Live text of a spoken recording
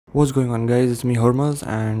What's going on, guys? It's me Hormuz,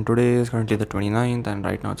 and today is currently the 29th, and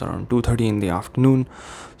right now it's around 2:30 in the afternoon.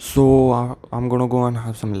 So I'm gonna go and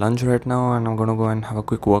have some lunch right now, and I'm gonna go and have a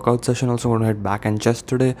quick workout session. Also gonna hit back and chest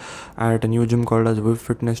today at a new gym called as Viv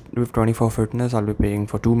Fitness, Viv 24 Fitness. I'll be paying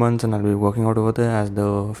for 2 months, and I'll be working out over there as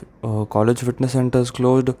the college fitness center is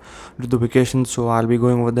closed due to vacation. So I'll be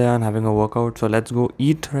going over there and having a workout. So let's go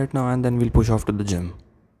eat right now, and then we'll push off to the gym.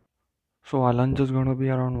 So our lunch is going to be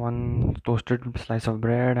around one toasted slice of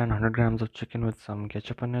bread and 100 grams of chicken with some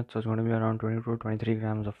ketchup in it. So it's going to be around 20 to 23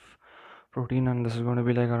 grams of protein, and this is going to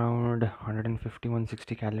be like around 150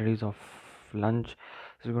 160 calories of lunch.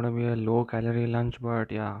 This is going to be a low calorie lunch,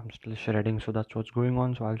 but yeah, I'm still shredding, so that's what's going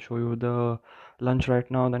on. So I'll show you the lunch right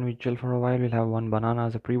now, then we chill for a while. We'll have one banana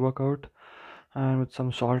as a pre-workout and with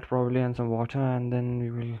some salt probably and some water, and then we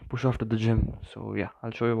will push off to the gym. So yeah,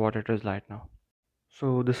 I'll show you what it is right now.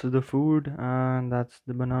 So this is the food, and that's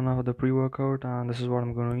the banana for the pre-workout, and this is what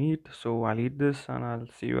I'm going to eat. So I'll eat this and I'll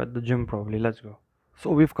see you at the gym probably. Let's go. So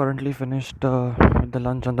we've currently finished with the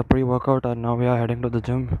lunch and the pre-workout, and now we are heading to the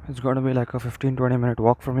gym. It's going to be like a 15-20 minute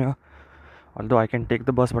walk from here. Although I can take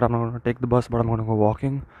the bus, but I'm not going to take the bus, but I'm going to go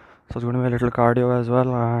walking. So it's going to be a little cardio as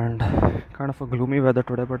well, and kind of a gloomy weather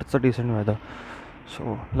today, but it's a decent weather.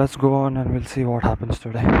 So let's go on and we'll see what happens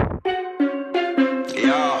today.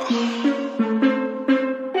 Yeah.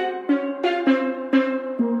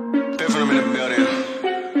 Different in the building.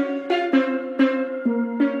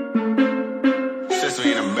 Sister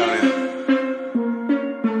in the building.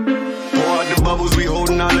 Pour out the bubbles, we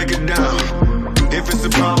holding our liquor down. If it's a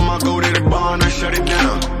problem, I'll go to the bar and I shut it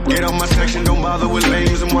down. Get out my section, don't bother with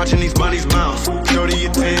lames. I'm watching these bunnies bounce. Shorty,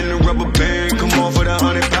 your 10, the rubber band, come on for the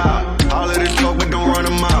 100 pound. All of the talk, but don't run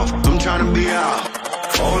them out. I'm trying to be out.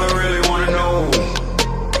 All I really wanna know,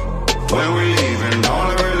 when we leaving, all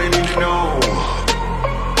I really need to know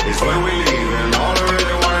is when we leaving, all I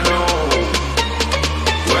really wanna know.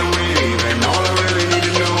 When we leaving, all I really need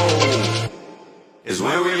to know is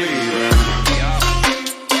when we leaving.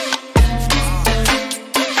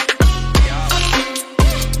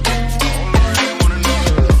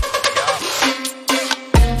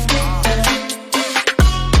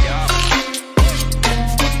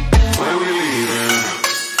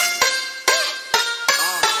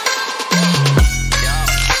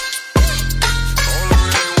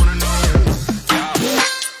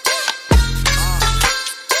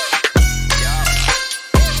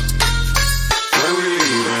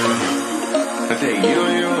 I take you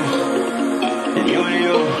and you, and you and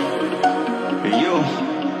you, and you,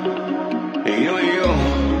 and you and you,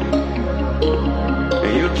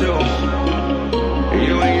 and you too, and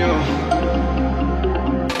you and you.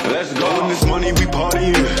 Let's go. All this money we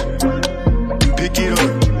partying, pick it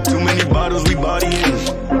up. Too many bottles we bodying.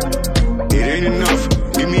 It ain't enough.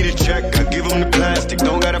 Give me the check, I give them the plastic.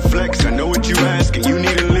 Don't gotta flex. I know what you asking. You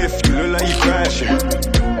need a lift. You look like you crashing.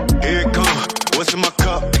 Here it come. What's in my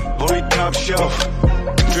cup? Only top shelf.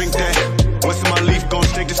 Drink that. What's in my leaf? Gon'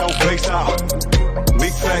 stink this whole place out.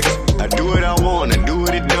 Big facts. I do what I want. I do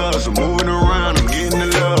what it does. I'm moving around. I'm getting the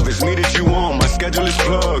love. It's me that you want. My schedule is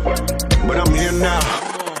plugged, but I'm here now.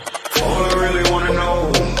 All I really wanna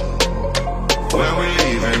know, when we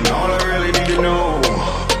leaving. All I really need to know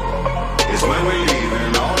is when we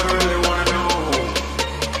leaving. All I really wanna know,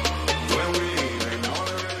 when we leaving. All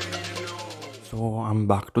I really need to know. So I'm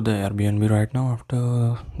back to the Airbnb right now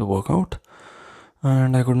after the workout,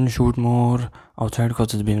 and I couldn't shoot more outside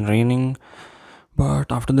because it's been raining.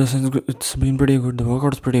 But after this, it's been pretty good. The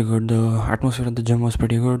workout's pretty good. The atmosphere at the gym was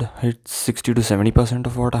pretty good. It's 60 to 70%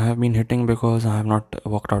 of what I have been hitting because I have not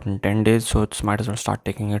worked out in 10 days, so it's might as well start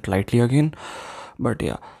taking it lightly again. But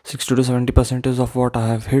yeah, 60 to 70% is of what I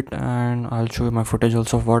have hit, and I'll show you my footage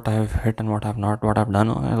also of what I have hit and what I've done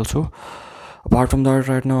also. Apart from that,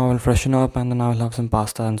 right now I will freshen up, and then I will have some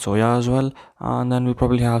pasta and soya as well, and then we'll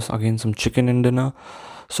probably have again some chicken in dinner.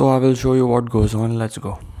 So I will show you what goes on. Let's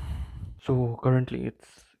go. So currently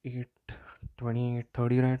it's 8:20,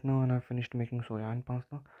 8:30 right now, and I finished making soya and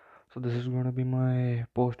pasta. So this is going to be my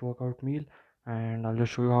post-workout meal, and I'll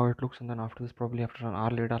just show you how it looks. And then after this, probably after an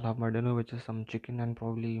hour later, I'll have my dinner, which is some chicken and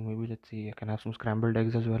probably maybe, let's see, I can have some scrambled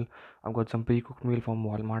eggs as well. I've got some pre-cooked meal from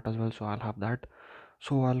Walmart as well, so I'll have that.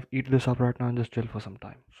 So I'll eat this up right now and just chill for some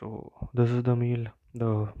time. So this is the meal,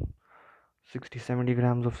 the 60-70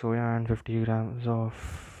 grams of soya and 50 grams of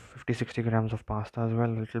 50-60 grams of pasta as well,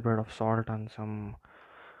 a little bit of salt and some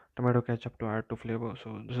tomato ketchup to add to flavor.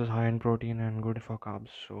 So this is high in protein and good for carbs,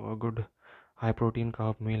 so a good high protein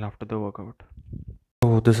carb meal after the workout.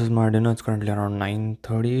 So this is my dinner. It's currently around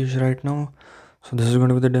 9:30ish right now. So this is going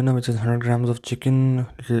to be the dinner, which is 100 grams of chicken,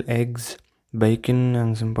 little eggs, bacon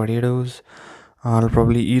and some potatoes, I'll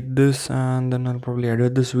probably eat this and then I'll probably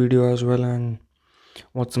edit this video as well and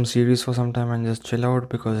watch some series for some time and just chill out,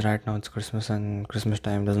 because right now it's Christmas and Christmas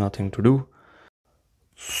time there's nothing to do.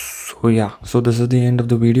 So yeah, so this is the end of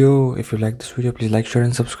the video. If you like this video, please like, share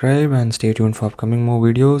and subscribe, and stay tuned for upcoming more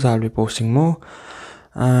videos. I'll be posting more,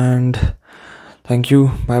 and thank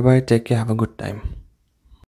you. Bye bye, take care, have a good time.